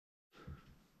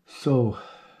So,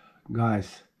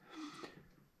 guys,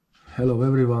 hello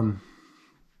everyone.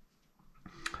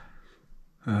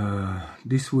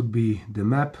 This would be the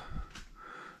map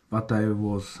what I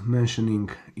was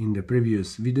mentioning in the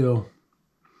previous video.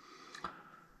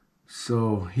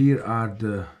 So here are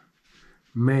the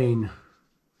main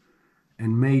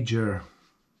and major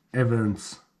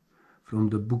events from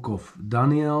the book of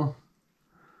Daniel.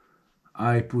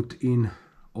 I put in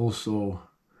also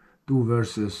two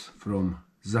verses from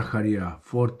Zachariah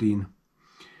 14.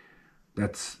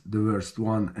 That's the verse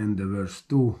 1 and the verse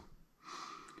 2.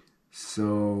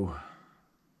 So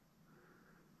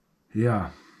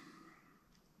yeah,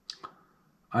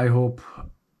 I hope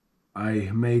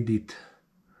I made it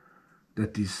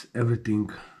that is everything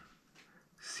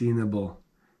seenable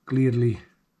clearly.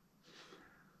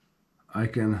 I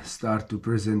can start to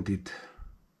present it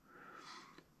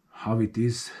how it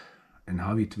is and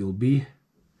how it will be,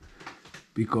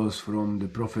 because from the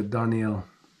prophet Daniel,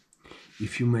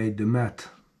 if you made the math,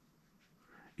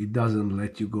 it doesn't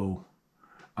let you go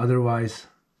otherwise.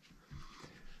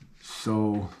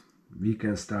 So we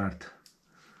can start.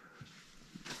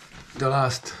 The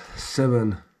last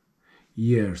 7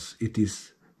 years, it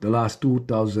is the last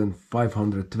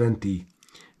 2520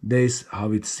 days,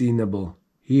 how it's seenable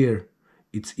here.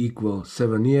 It's equal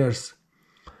 7 years.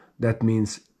 That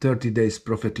means 30 days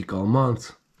prophetical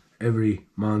month. Every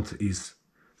month is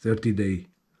 30 day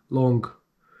long.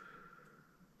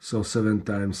 So 7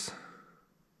 times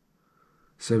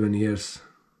 7 years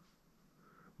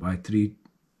by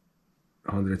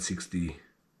 360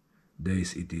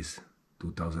 days, it is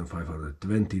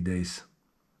 2520 days.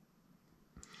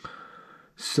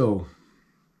 So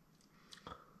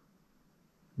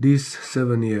these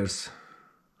 7 years,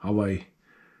 how I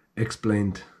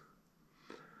explained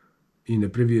in the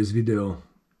previous video,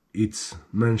 it's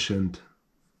mentioned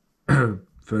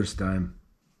first time,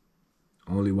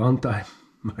 only one time,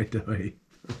 by the way,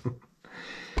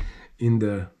 in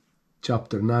the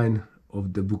chapter 9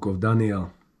 of the book of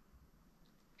Daniel,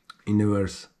 in the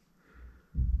verse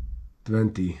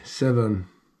 27.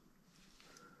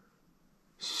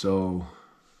 So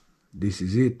this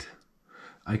is it.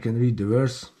 I can read the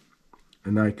verse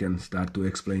and I can start to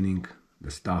explaining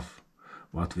the stuff,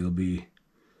 what will be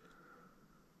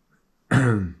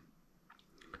and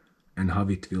how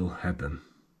it will happen.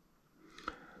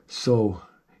 So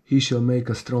he shall make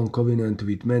a strong covenant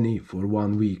with many for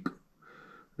 1 week.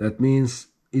 That means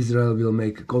Israel will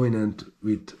make a covenant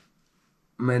with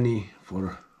many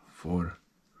for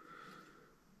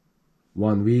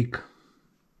 1 week.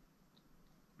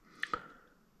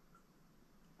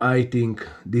 I think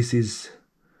this is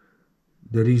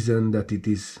the reason that it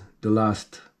is the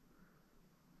last,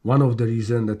 one of the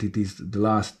reasons that it is the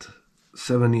last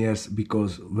 7 years,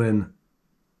 because when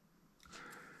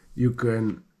you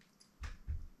can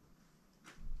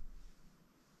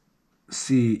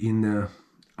see in the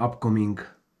upcoming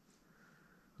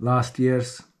last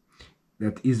years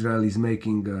that Israel is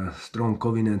making a strong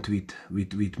covenant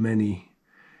with many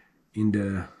in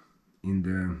the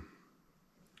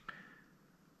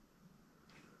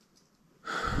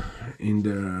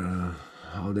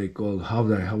how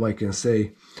I can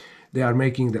say, they are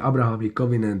making the Abrahamic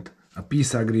covenant a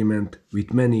peace agreement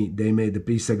with many. They made a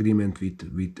peace agreement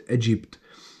with Egypt,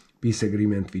 peace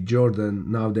agreement with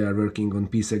Jordan. Now they are working on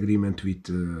peace agreement with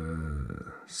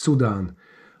Sudan.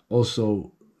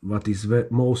 Also, what is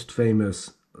most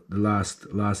famous the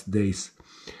last days,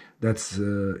 that's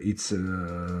it's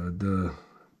the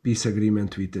peace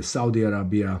agreement with Saudi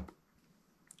Arabia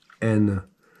and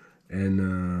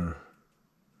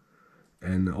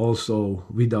also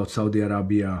without Saudi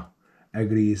Arabia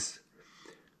agrees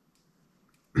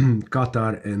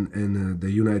Qatar and the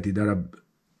United Arab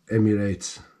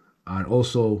Emirates are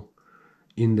also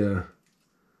in the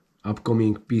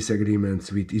upcoming peace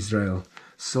agreements with Israel.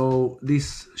 So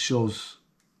this shows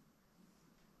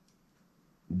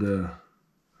the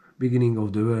beginning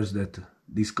of the verse that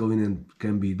this covenant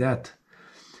can be that.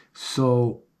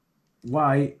 So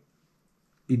why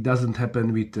it doesn't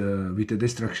happen with the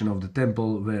destruction of the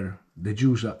temple, where the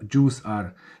Jews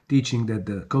are teaching that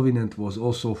the covenant was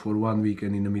also for 1 week,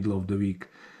 and in the middle of the week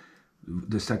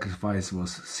the sacrifice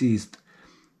was ceased?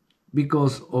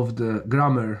 Because of the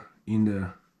grammar in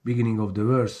the beginning of the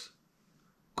verse,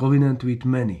 covenant with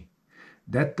many.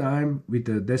 That time, with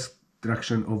the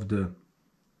destruction of the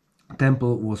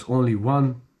temple, was only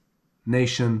one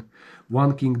nation,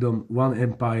 one kingdom, one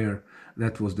empire.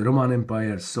 That was the Roman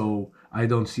Empire. So I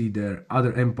don't see there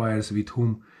other empires with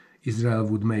whom Israel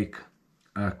would make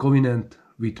a covenant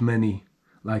with many,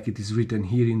 like it is written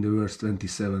here in the verse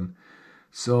 27.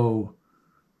 So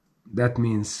that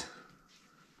means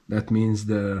That means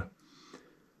the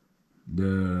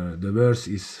verse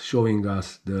is showing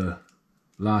us the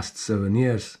last 7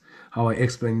 years. How I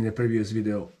explained in the previous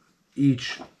video,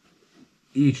 each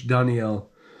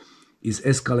Daniel is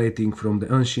escalating from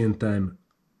the ancient time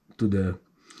to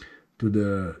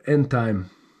the end time,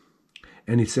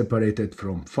 and it's separated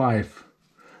from 5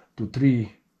 to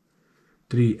 3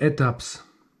 etaps.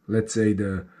 Let's say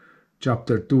the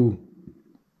chapter 2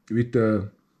 with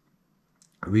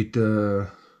the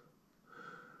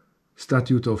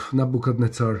statute of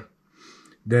Nebuchadnezzar.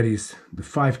 There is the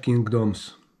 5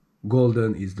 kingdoms.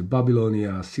 Golden is the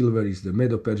Babylonia, silver is the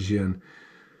Medo-Persian,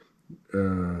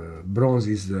 bronze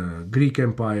is the Greek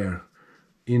Empire.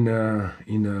 In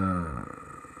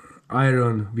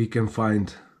iron we can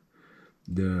find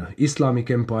the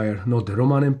Islamic Empire, not the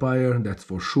Roman Empire, that's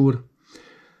for sure.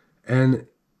 And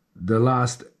the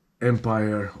last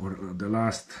empire, or the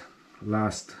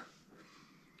last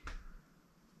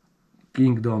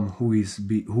kingdom, who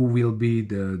will be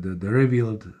the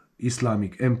revealed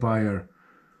Islamic Empire,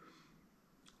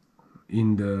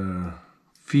 in the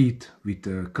feet with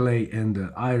the clay and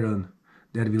the iron.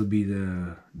 There will be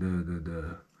the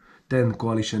 10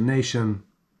 coalition nation,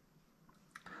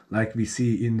 like we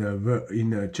see in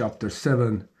chapter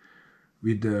 7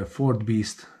 with the 4th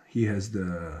beast. He has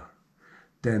the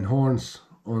 10 horns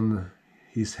on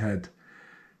his head,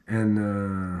 and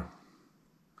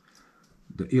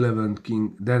the 11th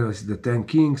king, that is the 10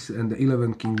 kings, and the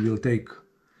 11th king will take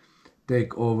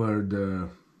over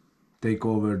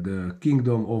the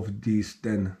kingdom of these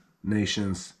 10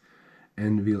 nations,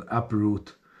 and will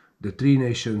uproot the 3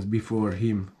 nations before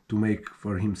him to make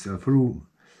for himself room,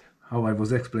 how I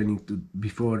was explaining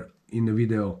before in the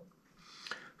video.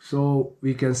 So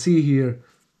we can see here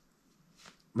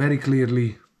very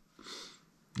clearly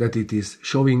that it is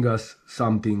showing us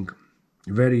something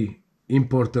very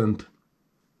important,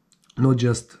 not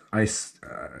just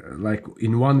like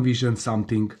in one vision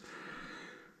something.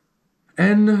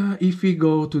 And if we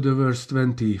go to the verse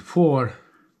 24,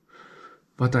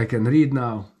 what I can read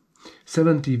now: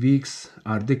 70 weeks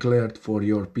are declared for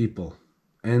your people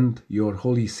and your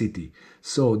holy city.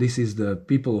 So this is the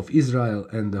people of Israel,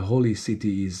 and the holy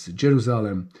city is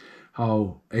Jerusalem.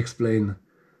 How explain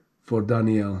for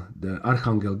Daniel the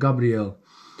Archangel Gabriel.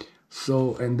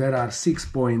 So, and there are 6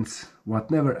 points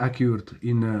what never occurred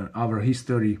in our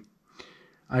history.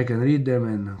 I can read them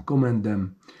and comment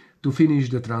them. To finish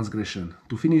the transgression.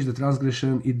 To finish the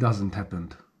transgression, it doesn't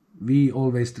happen. We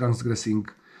always transgressing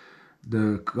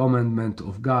the commandment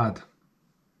of God,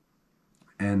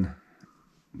 and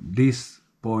this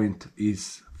point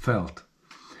is felt.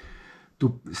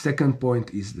 Second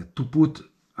point is to put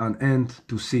an end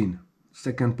to sin.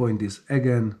 Second point is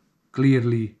again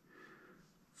clearly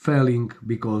failing,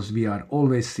 because we are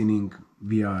always sinning.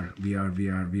 We are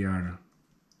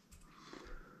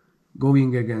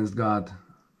going against God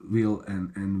will,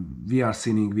 and we are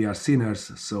sinning, we are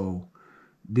sinners. So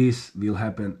this will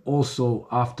happen also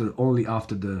only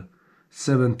after the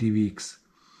 70 weeks.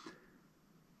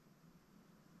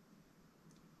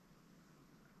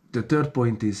 The third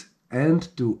point is and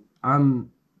to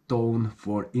atone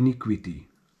for iniquity.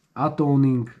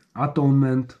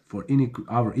 Atonement for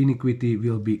our iniquity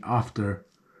will be after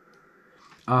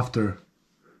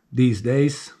these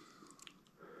days.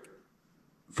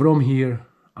 From here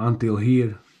until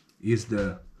here is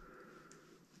the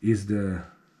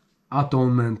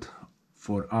atonement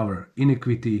for our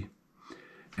iniquity,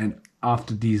 and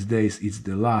after these days it's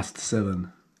the last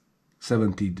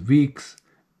 70 weeks.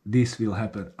 This will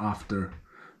happen after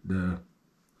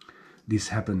these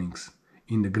happenings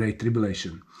in the Great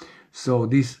Tribulation. So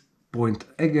this point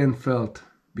again felt,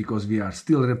 because we are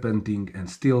still repenting and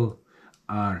still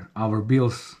are our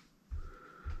bills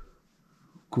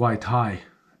quite high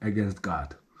against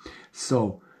God.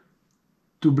 So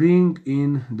to bring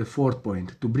in the fourth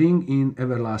point, to bring in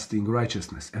everlasting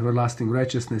righteousness. Everlasting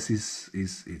righteousness is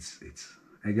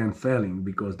again failing,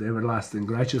 because the everlasting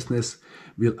righteousness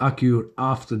will occur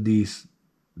after this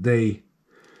day,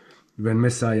 when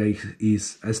Messiah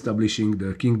is establishing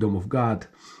the kingdom of God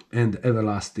and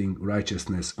everlasting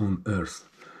righteousness on earth.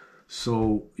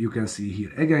 So you can see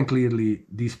here again clearly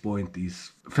this point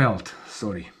is felt.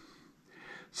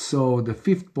 So the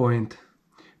fifth point,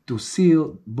 to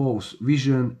seal both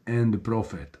vision and the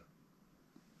prophet.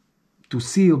 To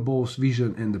seal both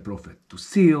vision and the prophet. To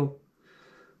seal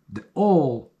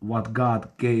all what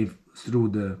God gave through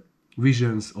the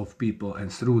visions of people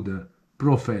and through the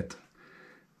prophet.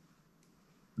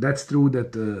 That's true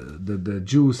that the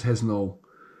Jews has no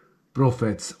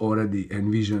prophets already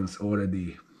and visions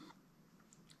already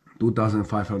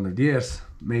 2500 years.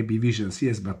 Maybe visions,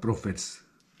 yes, but prophets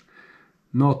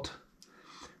not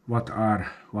what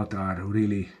are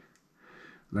really,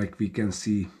 like we can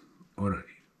see or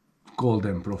call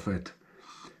them prophet.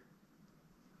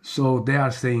 So they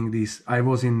are saying this. I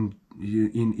was in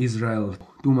Israel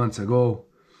 2 months ago,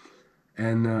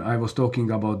 and I was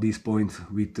talking about these points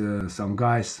with some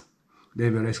guys. They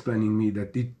were explaining me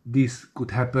that this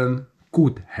could happen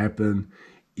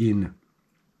in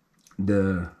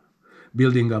the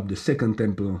building up the second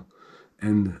temple,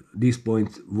 and this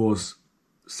point was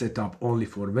set up only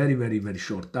for very, very, very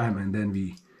short time, and then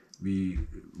we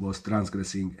was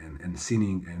transgressing and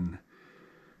sinning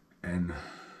and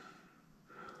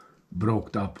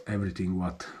broke up everything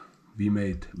what we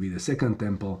made with the second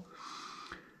temple.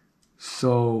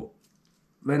 So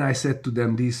when I said to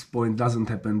them this point doesn't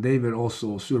happen, they were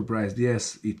also surprised.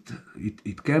 Yes,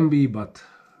 it can be, but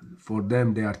for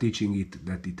them they are teaching it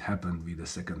that it happened with the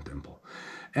second temple.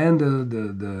 And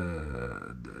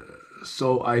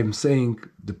so I'm saying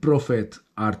the prophet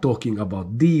are talking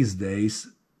about these days.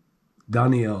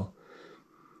 Daniel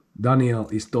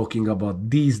is talking about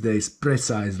these days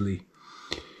precisely,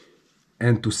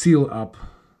 and to seal up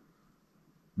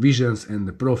visions and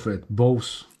the prophet,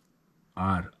 both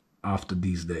are after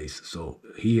these days. So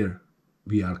here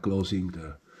we are closing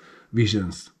the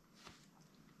visions.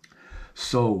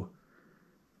 So,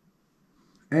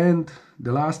 and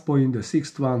the last point, the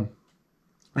sixth one,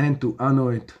 and to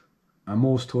anoint a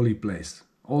most holy place.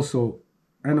 Also,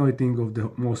 anointing of the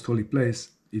most holy place,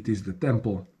 it is the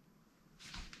temple.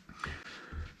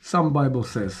 Some Bible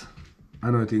says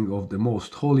anointing of the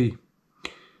most holy.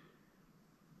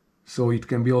 So it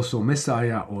can be also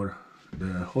Messiah or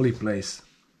the holy place.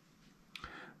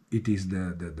 It is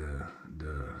the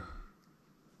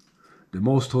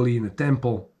most holy in the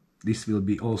temple. This will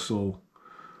be also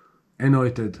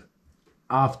anointed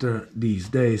after these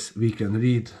days. We can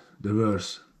read the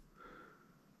verse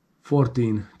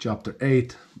 14, chapter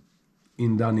 8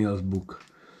 in Daniel's book.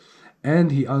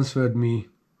 And he answered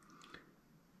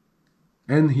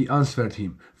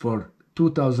him, for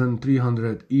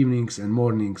 2,300 evenings and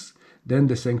mornings, then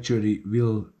the sanctuary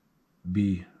will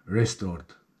be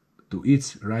restored to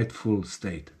its rightful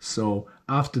state. So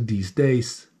after these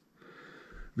days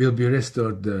will be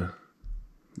restored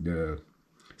the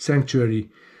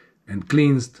sanctuary and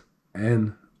cleansed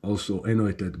and also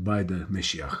anointed by the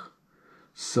Messiah.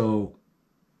 So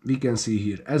we can see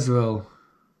here as well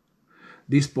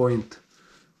this point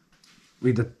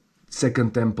with the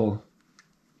second temple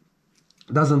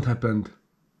doesn't happen,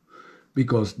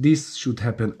 because this should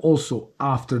happen also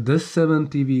after the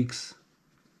 70 weeks.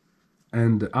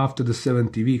 And after the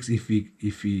 70 weeks, if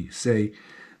we say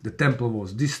the temple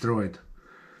was destroyed.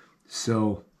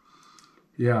 So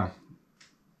yeah,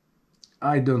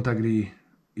 I don't agree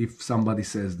if somebody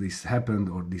says this happened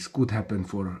or this could happen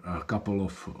for a couple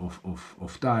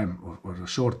of time or a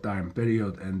short time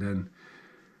period, and then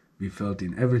we felt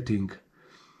in everything.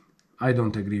 I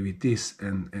don't agree with this,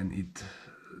 and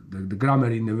the grammar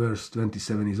in the verse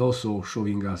 27 is also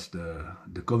showing us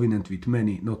the covenant with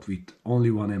many, not with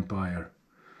only one empire,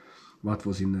 what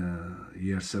was in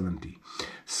year 70.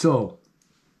 So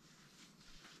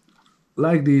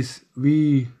like this,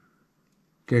 we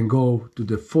can go to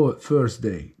the first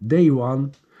day. Day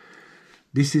 1,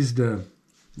 this is the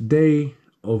day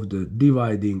of the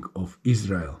dividing of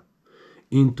Israel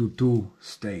into 2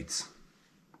 states.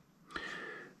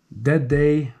 That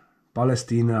day,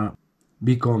 Palestine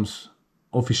becomes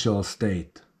official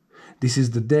state. This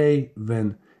is the day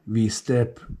when we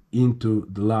step into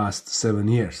the last 7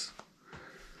 years.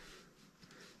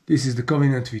 This is the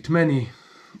covenant with many,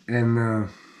 and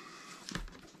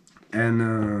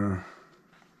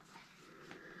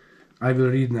I will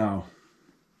read now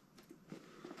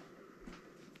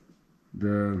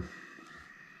the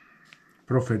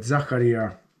prophet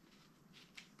Zachariah,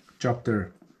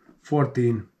 chapter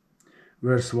 14,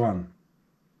 verse 1.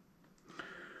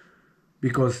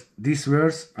 Because this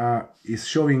verse is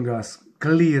showing us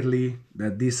clearly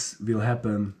that this will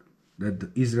happen,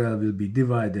 that Israel will be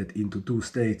divided into 2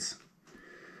 states.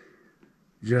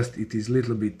 Just it is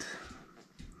little bit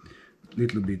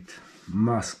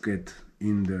masked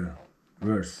in the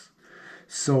verse.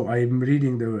 So I am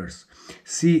reading the verse.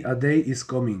 See, a day is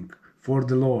coming for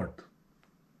the Lord,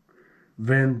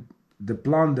 when the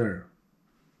plunder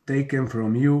taken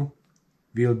from you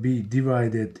will be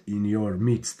divided in your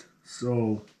midst.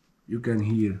 So you can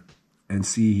hear and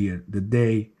see here the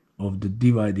day of the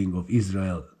dividing of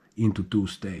Israel into 2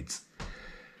 states.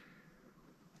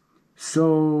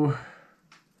 So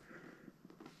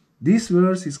this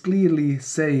verse is clearly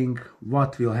saying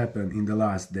what will happen in the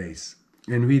last days.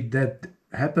 And with that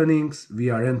happenings, we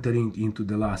are entering into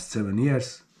the last 7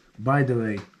 years. By the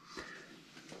way,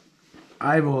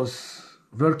 I was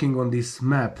working on this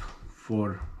map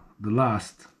for the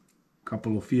last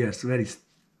couple of years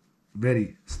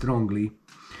very strongly,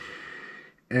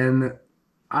 and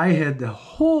I had the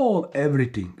whole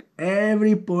everything,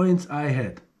 every points I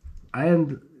had. I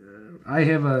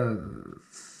have a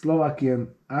Slovakian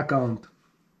account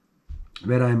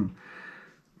where I'm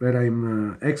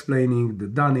explaining the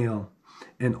Daniel,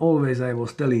 and always I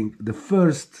was telling the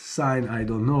first sign. I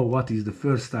don't know what is the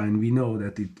first sign. We know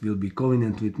that it will be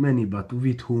covenant with many, but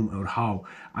with whom or how,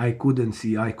 I couldn't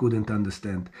see, I couldn't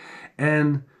understand.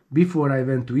 And before I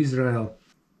went to Israel,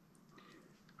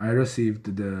 I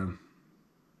received the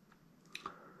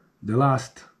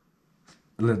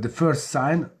first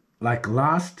sign, like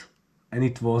last, and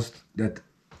it was that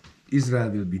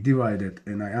Israel will be divided,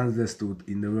 and I understood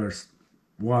in the verse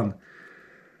 1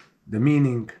 the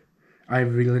meaning. I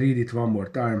will read it one more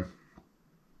time.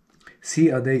 See,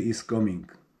 a day is coming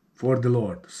for the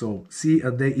Lord. So, see,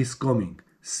 a day is coming.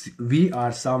 We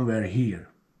are somewhere here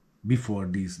before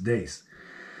these days,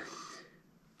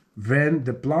 when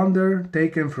the plunder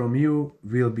taken from you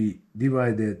will be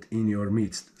divided in your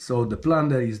midst. So the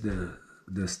plunder is the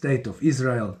state of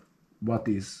Israel, what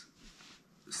is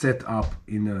set up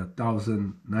in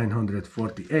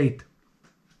 1948,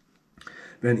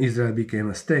 when Israel became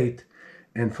a state.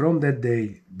 And from that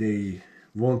day, they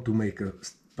want to make a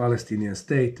Palestinian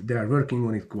state. They are working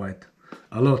on it quite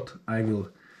a lot. I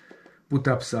will put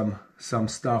up some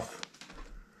stuff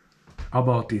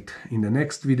about it in the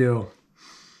next video.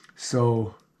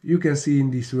 So you can see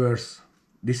in this verse,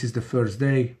 this is the first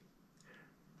day.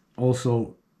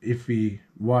 Also, if we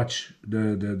watch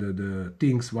the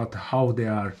things, how they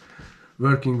are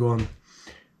working on,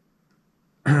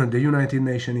 the United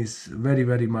Nations is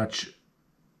very much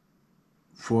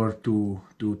to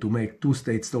make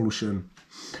two-state solution.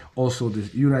 Also the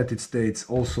United States,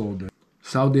 also the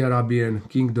Saudi Arabian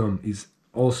Kingdom is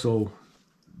also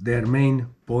their main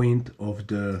point of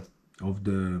the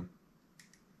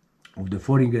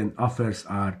foreign affairs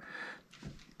are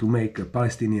to make a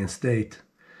Palestinian state.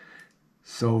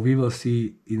 So we will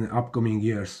see in the upcoming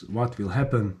years what will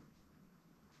happen.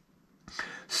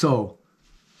 So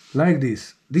like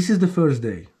this is the first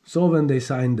day. So when they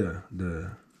signed the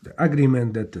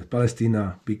agreement that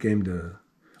Palestine became the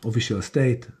official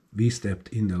state, we stepped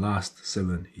in the last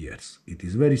 7 years. It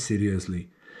is very seriously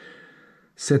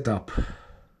set up.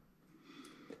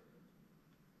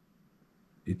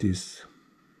 It is,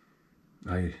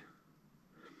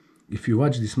 if you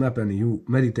watch this map and you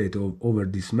meditate over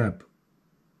this map,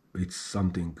 it's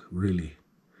something really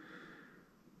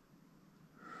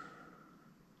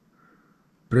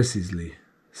precisely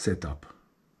set up,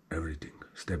 everything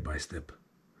step by step.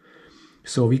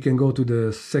 So we can go to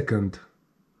the second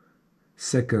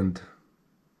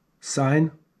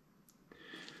sign.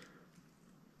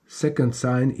 Second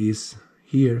sign is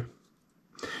here.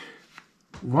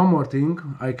 One more thing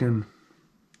I can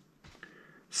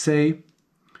say.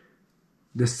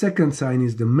 The second sign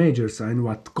is the major sign,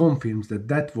 what confirms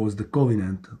that was the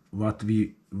covenant what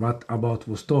about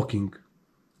was talking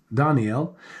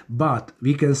Daniel. But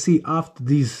we can see after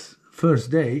this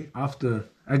first day, after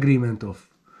agreement of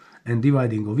and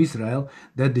dividing of Israel,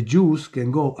 that the Jews can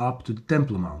go up to the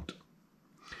Temple Mount,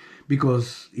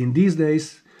 because in these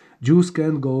days Jews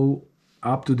can go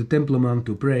up to the Temple Mount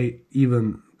to pray.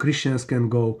 Even Christians can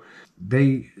go.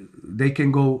 They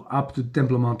can go up to the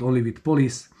Temple Mount only with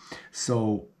police.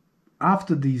 So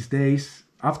after these days,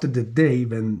 after the day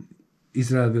when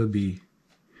Israel will be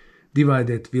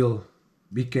divided, will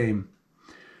become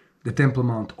the Temple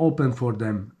Mount open for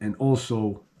them, and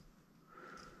also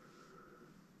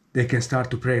they can start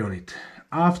to pray on it.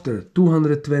 After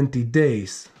 220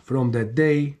 days from that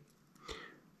day,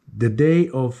 the day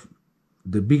of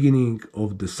the beginning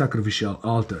of the sacrificial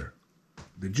altar,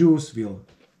 the Jews will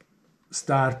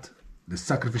start the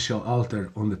sacrificial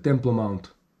altar on the Temple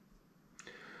Mount.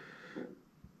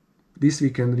 This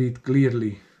we can read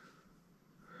clearly.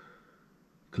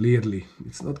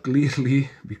 It's not clearly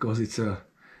because it's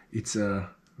a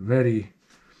very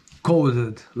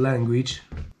coded language.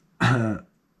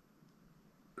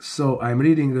 So I'm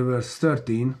reading the verse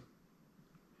 13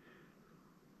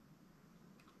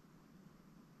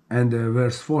 and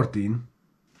verse 14.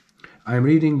 I'm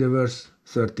reading the verse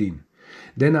 13.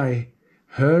 Then I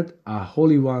heard a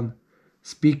holy one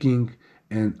speaking,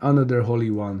 and another holy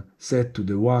one said to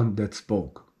the one that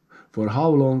spoke, "For how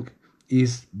long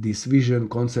is this vision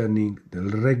concerning the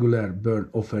regular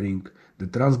burnt offering, the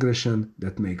transgression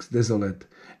that makes desolate,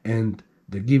 and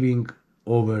the giving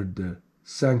over the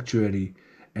sanctuary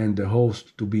and the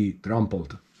host to be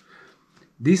trampled?"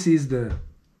 This is the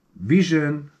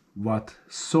vision what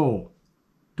saw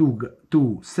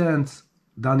two saints.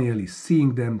 Daniel is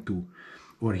seeing them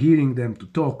or hearing them to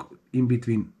talk in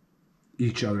between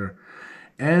each other,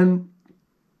 and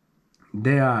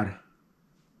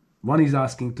one is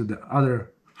asking to the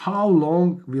other, how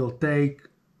long will take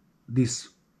this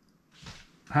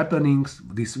happenings,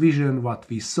 this vision what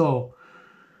we saw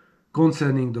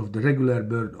concerning of the regular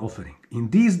burnt offering. In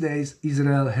these days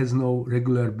Israel has no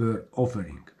regular burnt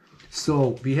offering,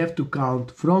 so we have to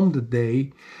count from the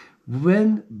day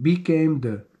when became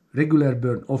the regular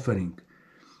burnt offering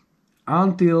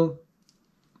until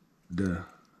the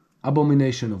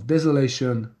abomination of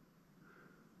desolation,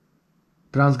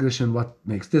 transgression what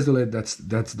makes desolate, that's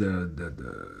the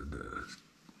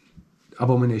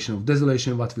abomination of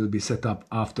desolation what will be set up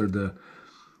after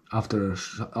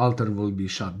altar will be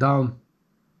shut down,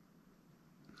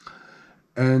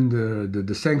 and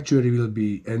the sanctuary will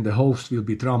be, and the host will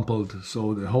be trampled.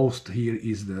 So the host here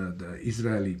is the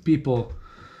Israeli people,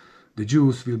 the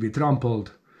Jews will be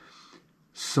trampled.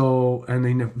 So, and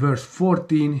in verse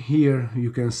 14 here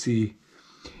you can see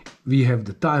we have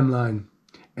the timeline.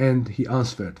 And he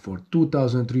answered, for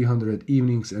 2,300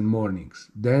 evenings and mornings,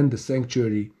 then the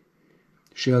sanctuary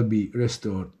shall be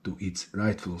restored to its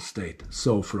rightful state.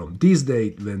 So from this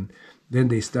date when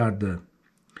they start the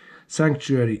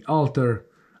sanctuary altar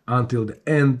until the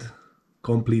end,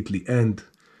 completely end,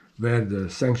 where the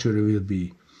sanctuary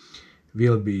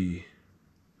will be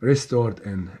restored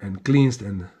and cleansed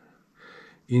and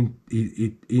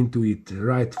into its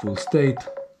rightful state.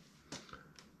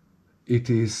 It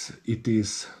is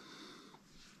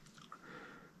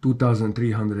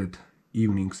 2,300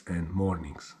 evenings and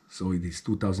mornings, so it is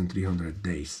 2,300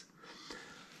 days.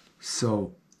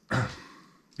 So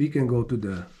we can go to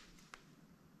the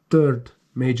third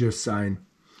major sign.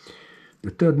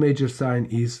 The third major sign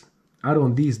is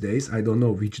around these days, I don't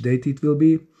know which date it will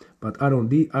be, but around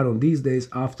these days,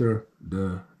 after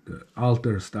the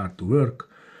altar start to work,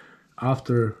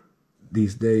 after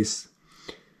these days,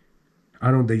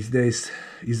 around these days,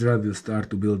 Israel will start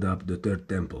to build up the third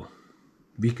temple.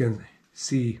 We can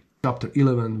see chapter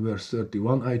 11, verse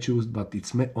 31 I choose, but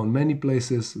it's on many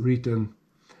places written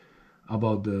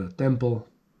about the temple.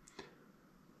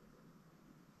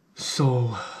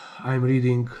 So I'm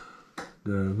reading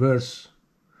the verse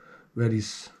where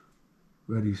is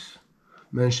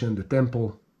mentioned the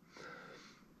temple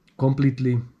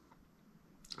completely.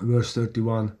 Verse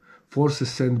 31,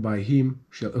 forces sent by him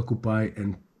shall occupy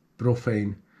and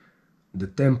profane the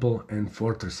temple and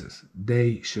fortresses.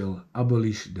 They shall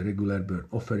abolish the regular burnt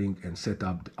offering and set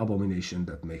up the abomination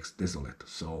that makes desolate.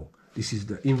 So this is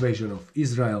the invasion of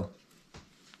Israel.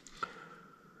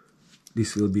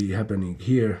 This will be happening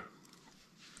here,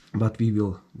 but we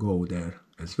will go there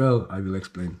as well. I will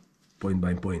explain point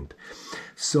by point.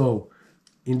 So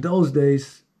in those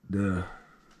days, the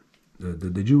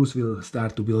Jews will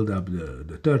start to build up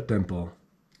the third temple.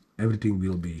 Everything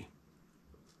will be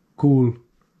cool.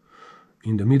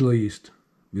 In the Middle East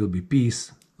will be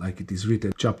peace, like it is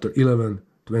written, chapter 11,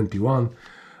 21.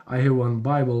 I have one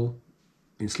Bible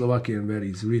in Slovakian where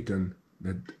it's written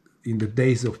that in the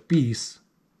days of peace,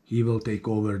 he will take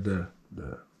over the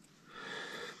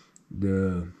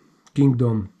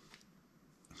kingdom.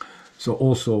 So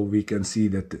also we can see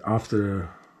that after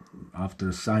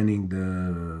signing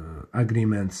the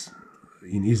agreements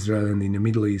in Israel and in the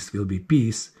Middle East will be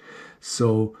peace.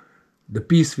 So the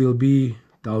peace will be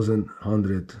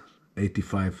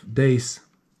 1,185 days.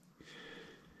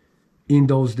 In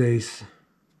those days,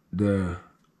 the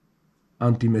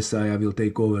anti-Messiah will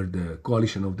take over the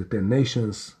coalition of the 10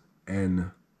 nations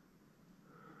and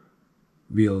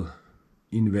will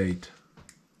invade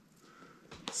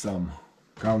some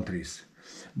countries.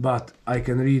 But I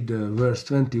can read verse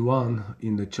 21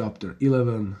 in the chapter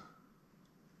 11.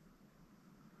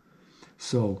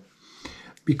 So,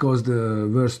 because the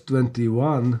verse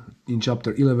 21 in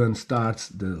chapter 11 starts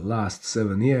the last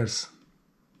 7 years,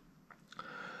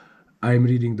 I am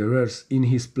reading the verse, in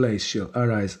his place shall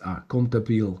arise a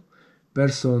contemptible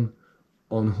person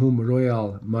on whom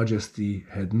royal majesty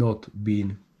had not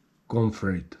been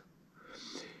conferred.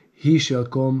 He shall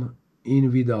come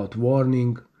in without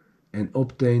warning and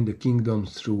obtain the kingdom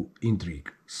through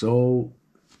intrigue. So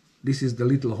this is the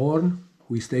little horn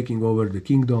who is taking over the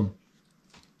kingdom,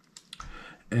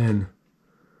 and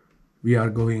we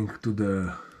are going to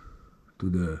the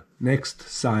next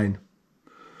sign.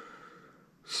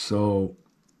 So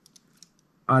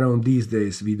around these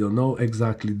days, we don't know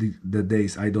exactly the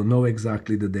days. I don't know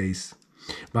exactly the days,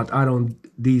 but around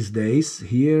these days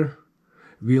here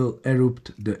will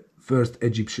erupt the first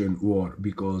Egyptian war,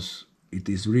 because it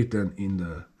is written in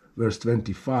the verse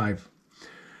 25,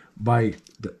 by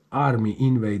the army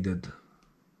invaded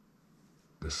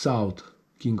the south,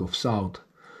 king of south,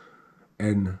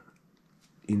 and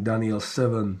in Daniel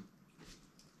 7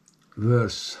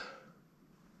 verse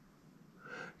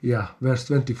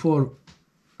 24,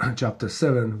 chapter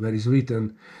 7, where is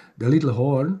written, the little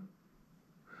horn,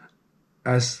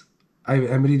 as I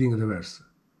am reading the verse,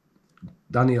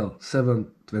 Daniel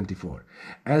 7:24.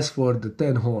 As for the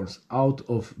 10 horns, out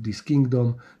of this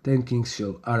kingdom 10 kings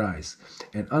shall arise,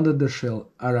 and another shall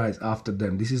arise after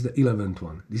them. This is the 11th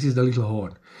one. This is the little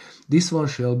horn. This one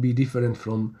shall be different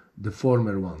from the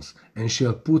former ones, and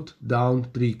shall put down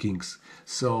 3 kings.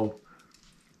 So,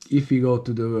 if we go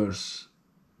to the verse,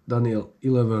 Daniel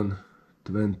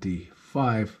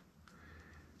 11:25,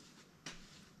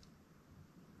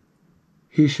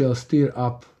 he shall stir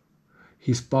up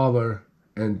his power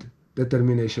and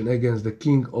determination against the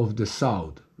king of the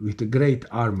south with a great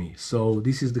army. So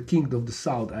this is the king of the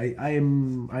south.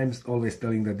 I'm always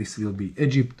telling that this will be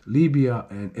Egypt, Libya,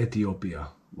 and Ethiopia.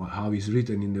 How is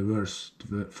written in the verse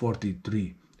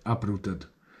 43, uprooted.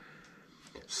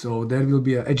 So there will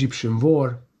be an Egyptian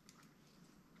war.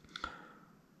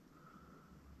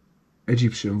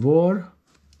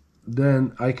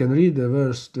 Then I can read the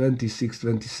verse 26,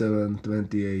 27,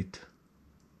 28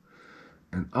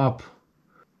 and up.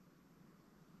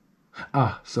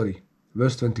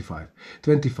 Verse 25.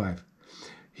 25.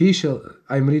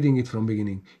 I'm reading it from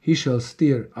beginning. He shall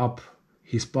stir up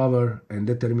his power and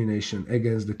determination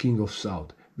against the king of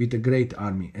south with a great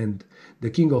army, and the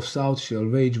king of south shall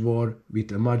wage war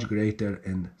with a much greater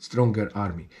and stronger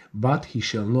army. But he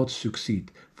shall not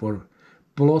succeed, for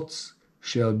plots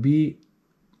shall be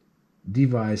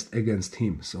devised against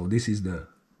him. So this is the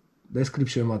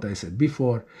description what I said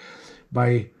before.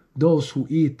 By those who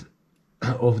eat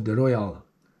of the royal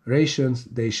rations,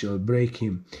 they shall break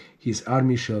him. His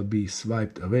army shall be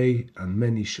swiped away, and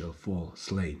many shall fall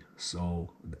slain.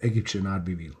 So the Egyptian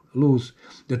army will lose.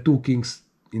 The 2 kings,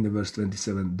 in the verse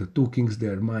 27, the 2 kings,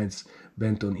 their minds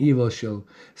bent on evil, shall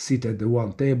sit at the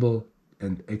one table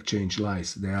and exchange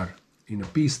lies. They are in a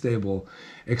peace table,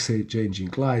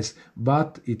 exchanging lies,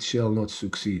 but it shall not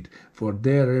succeed, for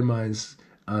there remains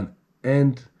an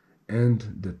end and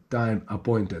the time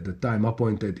appointed. The time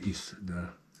appointed is the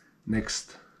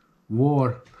next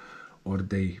war, or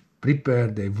they prepare,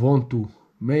 they want to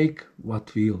make,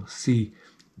 what we'll see.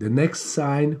 The next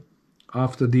sign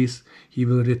after this, he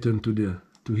will return to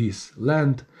his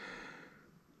land.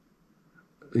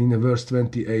 In the verse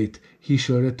 28, he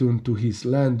shall return to his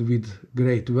land with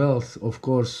great wealth, of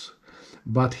course,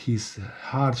 but his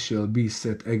heart shall be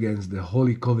set against the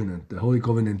Holy Covenant. The Holy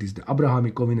Covenant is the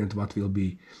Abrahamic covenant, what will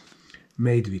be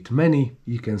made with many.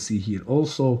 You can see here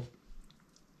also,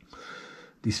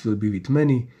 this will be with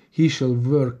many. He shall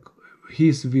work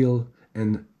his will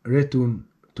and return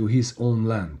to his own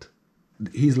land.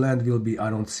 His land will be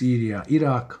around Syria,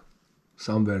 Iraq,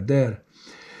 somewhere there.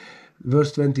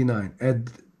 Verse 29, at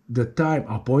the time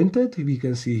appointed, we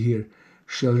can see here,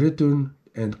 shall return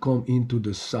and come into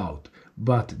the south,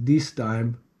 but this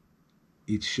time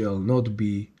it shall not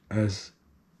be as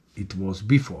it was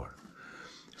before.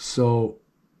 So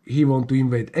he want to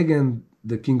invade again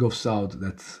the king of south,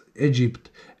 that's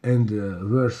Egypt, and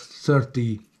verse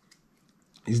 30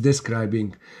 is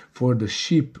describing, for the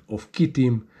sheep of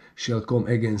Kittim shall come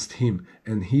against him,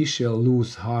 and he shall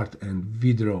lose heart and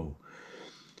withdraw.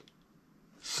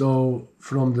 So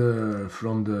from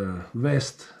the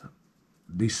west,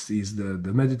 this is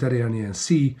the Mediterranean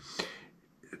Sea,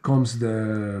 comes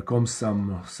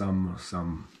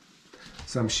some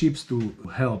ships to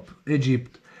help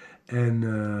Egypt,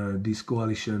 and this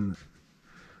coalition,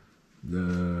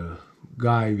 the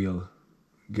guy will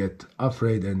get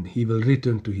afraid and he will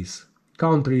return to his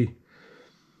country.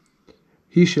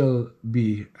 He shall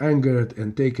be angered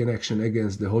and take an action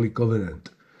against the Holy Covenant.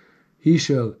 He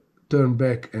shall turn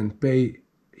back and pay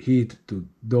heed to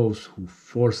those who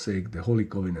forsake the Holy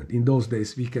Covenant. In those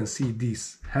days we can see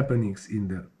these happenings in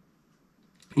the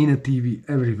TV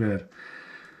everywhere.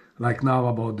 Like now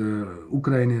about the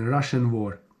Ukrainian-Russian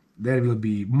war, there will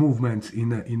be movements in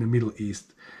the Middle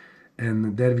East,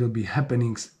 and there will be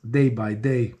happenings day by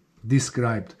day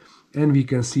described, and we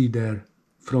can see there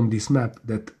from this map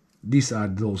that these are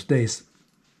those days.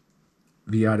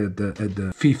 We are at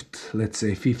the fifth, let's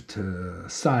say fifth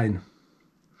sign.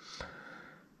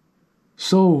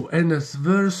 So, and it's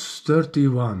verse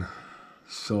 31.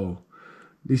 So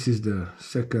this is the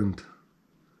second,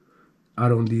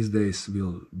 around these days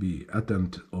will be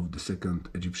attempt of the second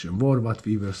Egyptian war, what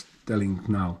we were telling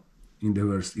now in the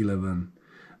verse 11,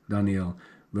 Daniel,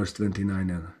 verse 29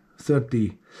 and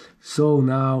 30. So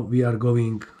now we are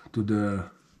going to the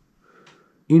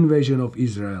invasion of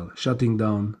Israel, shutting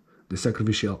down the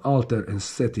sacrificial altar and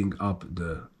setting up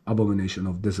the abomination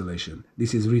of desolation.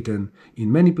 This is written in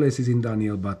many places in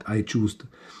Daniel, but I choose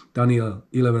Daniel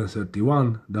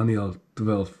 11:31, Daniel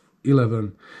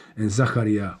 12:11, and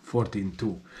Zachariah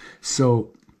 14:2.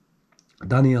 So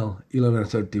Daniel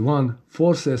 11:31,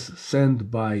 forces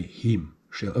sent by him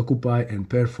shall occupy and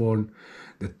perform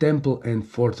the temple and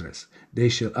fortress. They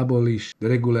shall abolish the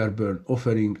regular burnt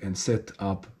offering and set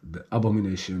up the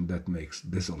abomination that makes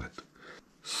desolate.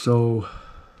 So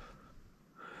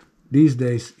these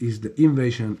days is the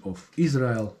invasion of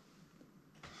Israel.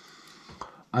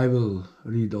 I will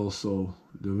read also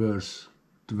the verse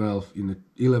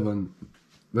 11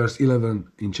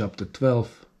 in chapter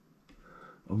 12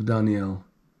 of Daniel.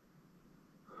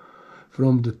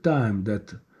 From the time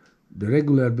that the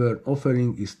regular burnt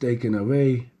offering is taken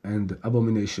away and the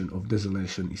abomination of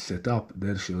desolation is set up,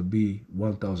 there shall be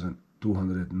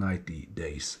 1290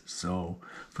 days. So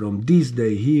from this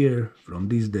day here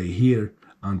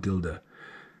until the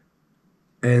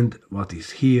end, what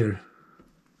is here,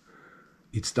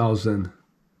 it's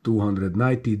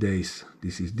 1290 days.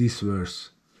 This is this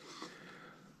verse.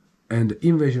 And the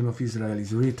invasion of Israel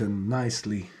is written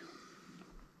nicely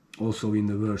also in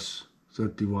the verse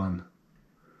 31,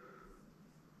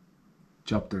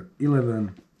 chapter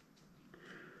 11,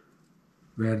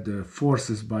 where the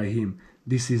forces by him,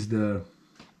 this is the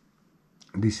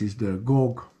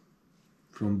Gog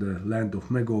from the land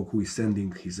of Magog, who is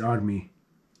sending his army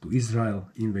to Israel,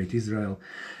 invade Israel.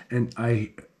 And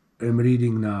I am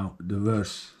reading now the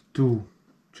verse 2,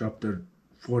 chapter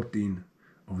 14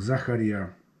 of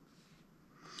Zachariah.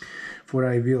 For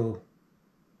I will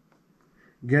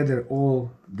gather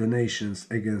all the nations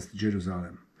against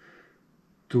Jerusalem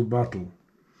to battle,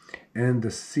 and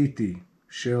the city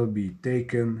shall be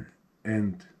taken,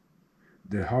 and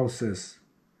the houses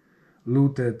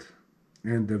looted,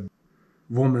 and the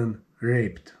woman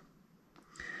raped.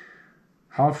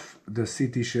 Half the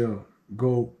city shall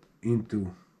go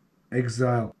into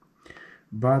exile,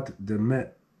 but the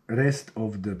rest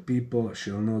of the people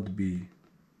shall not be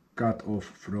cut off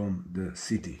from the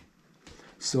city.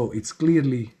 So it's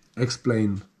clearly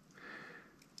explained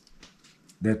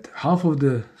that half of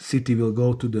the city will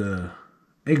go to the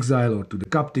exile or to the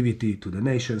captivity to the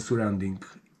nations surrounding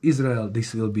Israel.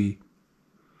 This will be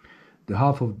the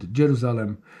half of the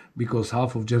Jerusalem, because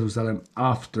half of Jerusalem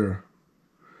after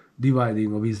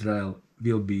dividing of Israel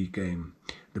will become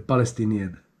the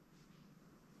Palestinian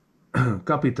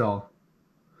capital,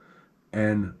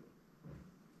 and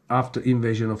after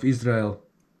invasion of Israel,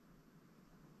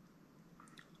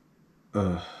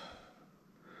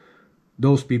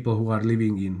 those people who are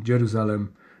living in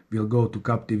Jerusalem will go to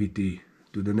captivity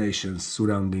to the nations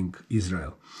surrounding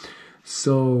Israel.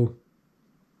 So,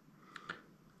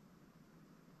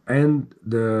 and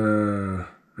the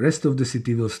rest of the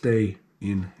city will stay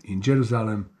in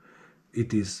Jerusalem.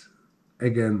 It is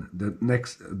again the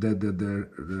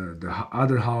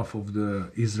other half of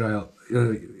the Israel,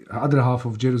 other half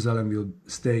of Jerusalem will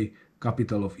stay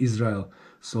capital of Israel.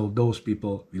 So those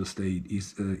people will stay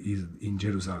in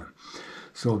Jerusalem.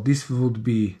 So this would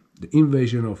be the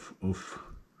invasion of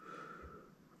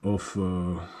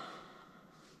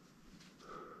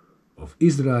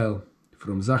Israel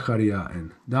from Zachariah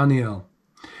and Daniel.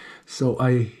 So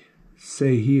I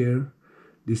say here,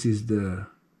 this is the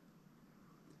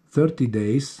 30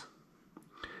 days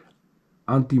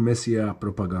anti-Messiah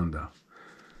propaganda.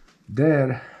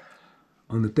 There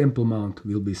on the Temple Mount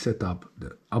will be set up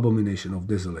the abomination of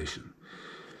desolation.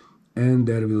 And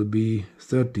there will be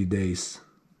 30 days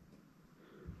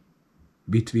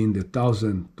between the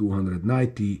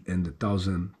 1290 and the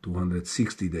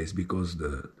 1260 days, because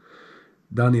the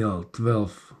Daniel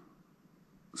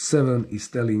 12:7 is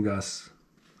telling us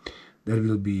there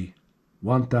will be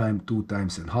one time, two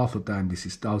times, and half a time. This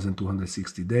is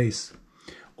 1260 days.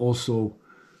 Also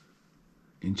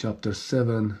in chapter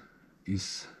 7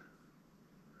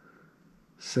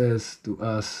 says to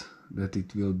us that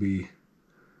it will be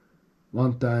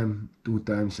one time, two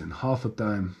times, and half a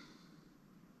time.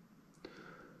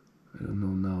 I don't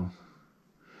know now.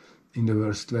 In the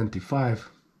verse 25.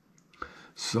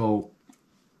 So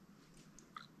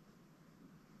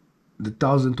the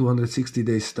 1260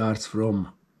 days starts from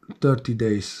 30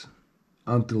 days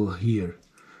until here.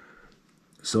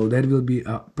 So there will be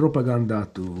a propaganda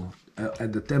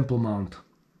at the Temple Mount.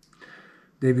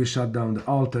 They will shut down the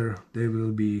altar. There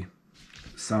will be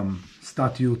some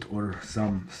statute or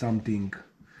something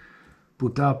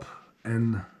put up,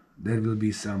 and there will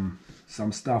be some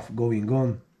stuff going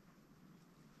on.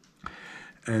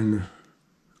 And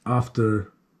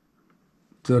after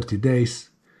 30 days,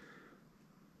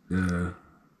 the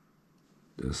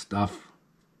stuff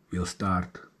will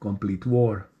start complete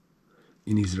war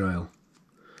in Israel,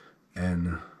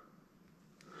 and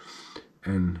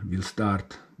will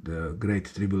start the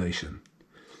Great Tribulation.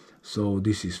 So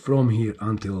this is from here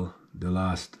until the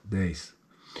last days.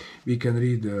 We can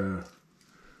read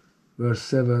verse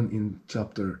 7 in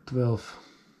chapter 12.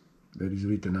 There is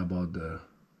written about the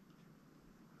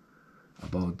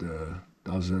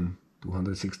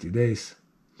 1260 days.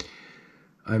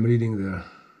 I'm reading the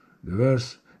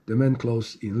verse. The man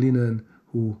clothed in linen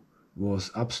who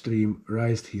was upstream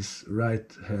raised his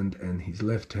right hand and his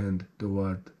left hand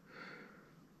toward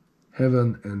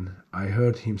heaven, and I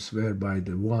heard him swear by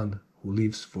the one who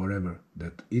lives forever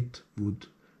that it would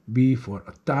be for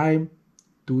a time,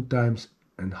 2 times,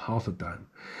 and half a time,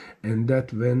 and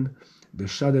that when the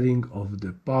shuddering of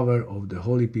the power of the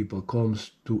holy people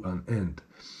comes to an end,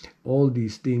 all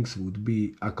these things would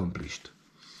be accomplished.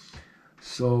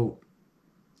 So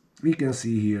we can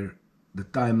see here the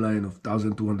timeline of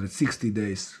 1260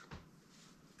 days.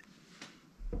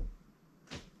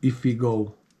 If we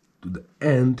go to the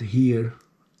end here,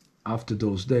 after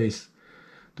those days,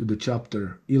 to the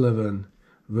chapter 11,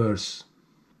 verse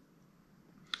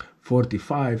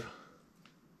 45,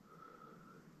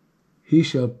 he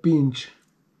shall pitch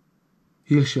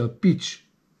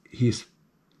his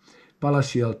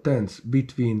palatial tents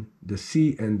between the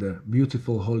sea and the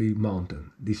beautiful holy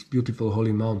mountain. This beautiful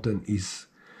holy mountain is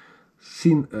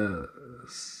Sion,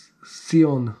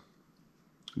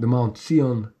 the Mount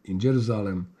Sion in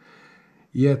Jerusalem.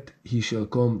 Yet he shall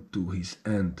come to his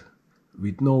end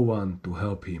with no one to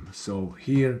help him. So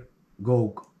here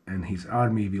Gog and his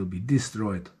army will be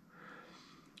destroyed,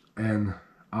 and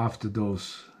after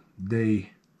those days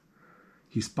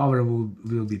his power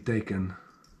will be taken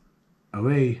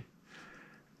away,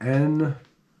 and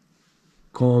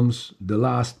comes the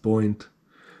last point,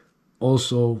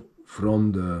 also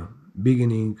from the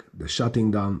beginning, the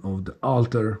shutting down of the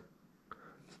altar,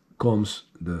 comes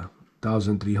the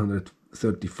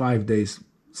 1335 days,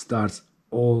 starts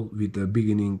all with the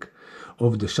beginning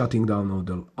of the shutting down of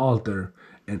the altar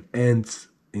and ends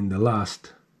in the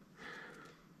last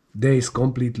days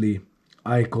completely.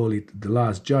 I call it the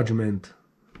last judgment.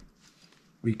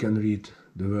 We can read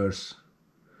the verse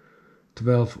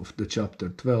 12 of the chapter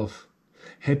 12.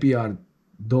 Happy are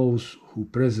those who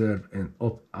preserve and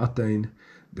attain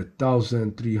the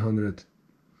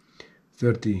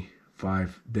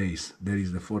 1335 days. There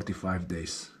is the 45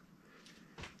 days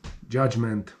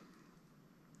judgment.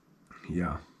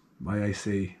 Yeah, why I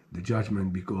say the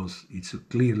judgment? Because it's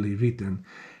clearly written,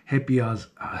 happy are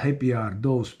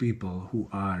those people who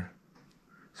are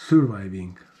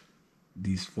surviving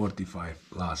these 45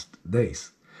 last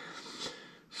days.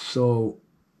 So,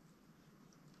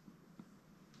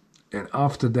 and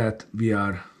after that we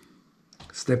are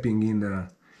stepping in the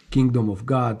kingdom of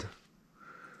God.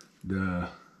 The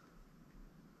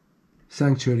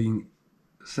sanctuary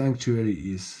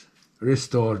is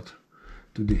restored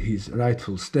to his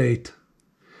rightful state.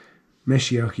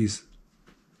 Mashiach is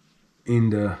in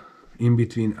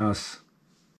between us.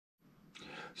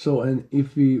 So, and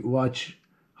if we watch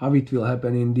how it will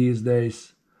happen in these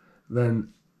days,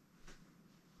 when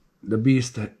the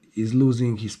beast is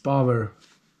losing his power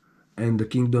and the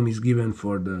kingdom is given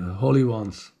for the holy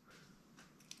ones,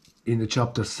 in the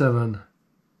chapter 7,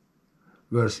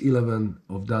 verse 11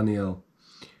 of Daniel,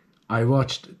 I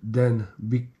watched then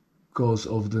because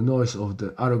of the noise of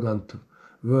the arrogant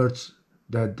words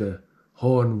that the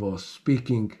horn was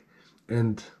speaking,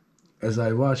 and as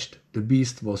I watched, the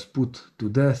beast was put to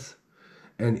death,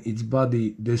 and its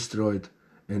body destroyed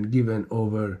and given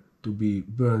over to be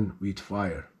burned with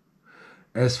fire.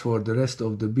 As for the rest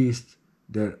of the beasts,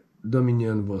 their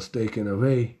dominion was taken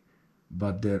away,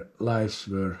 but their lives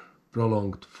were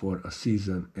prolonged for a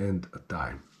season and a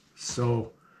time.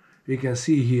 So we can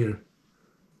see here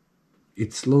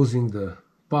it's losing the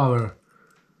power.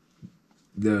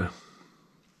 The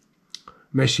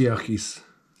Mashiach is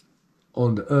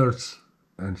on the earth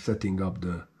and setting up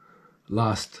the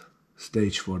last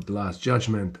stage for the last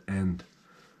judgment, and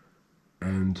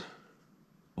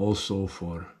also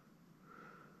for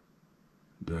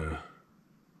the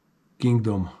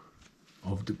kingdom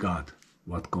of the God,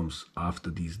 what comes after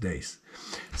these days.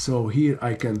 So here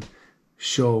I can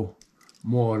show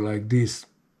more like this.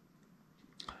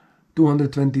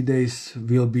 220 days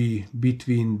will be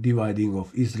between dividing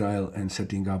of Israel and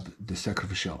setting up the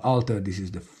sacrificial altar. This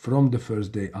is from the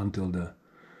first day until the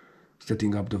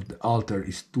setting up of the altar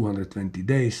is 220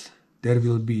 days. There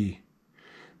will be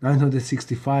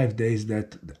 965 days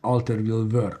that the altar will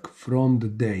work. From the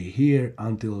day here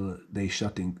until they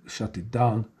shut it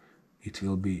down, it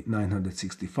will be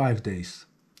 965 days.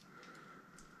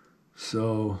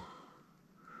 So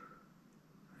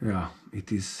yeah,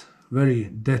 it is very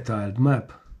detailed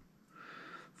map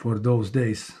for those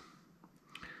days,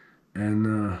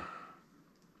 and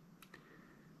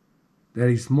there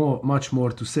is much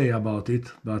more to say about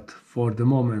it, but for the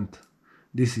moment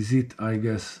this is it. I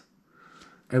guess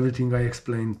everything I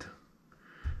explained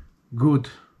good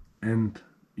and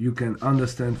you can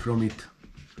understand from it.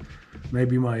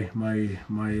 Maybe my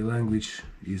language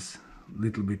is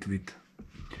little bit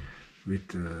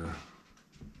with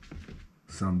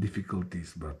some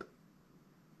difficulties, but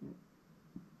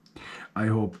I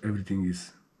hope everything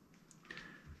is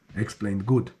explained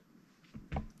good.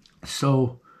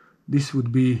 So this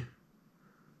would be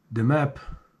the map.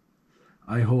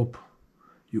 I hope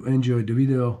you enjoyed the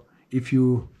video. If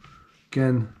you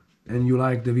can and you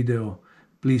like the video,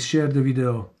 please share the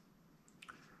video,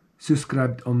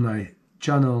 subscribe on my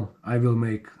channel. I will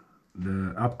make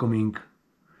the upcoming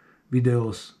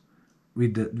videos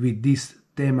with this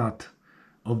theme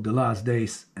of the last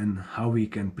days and how we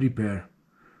can prepare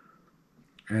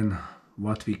and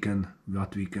what we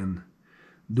can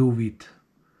do with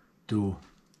to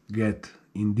get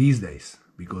in these days,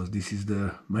 because this is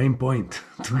the main point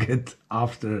to get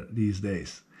after these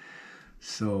days.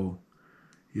 So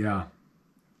yeah,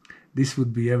 this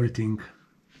would be everything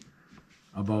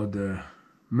about the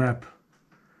map.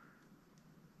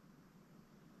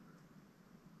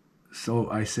 So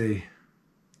I say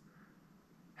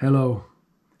hello,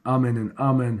 amen and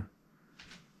amen,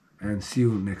 and see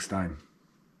you next time.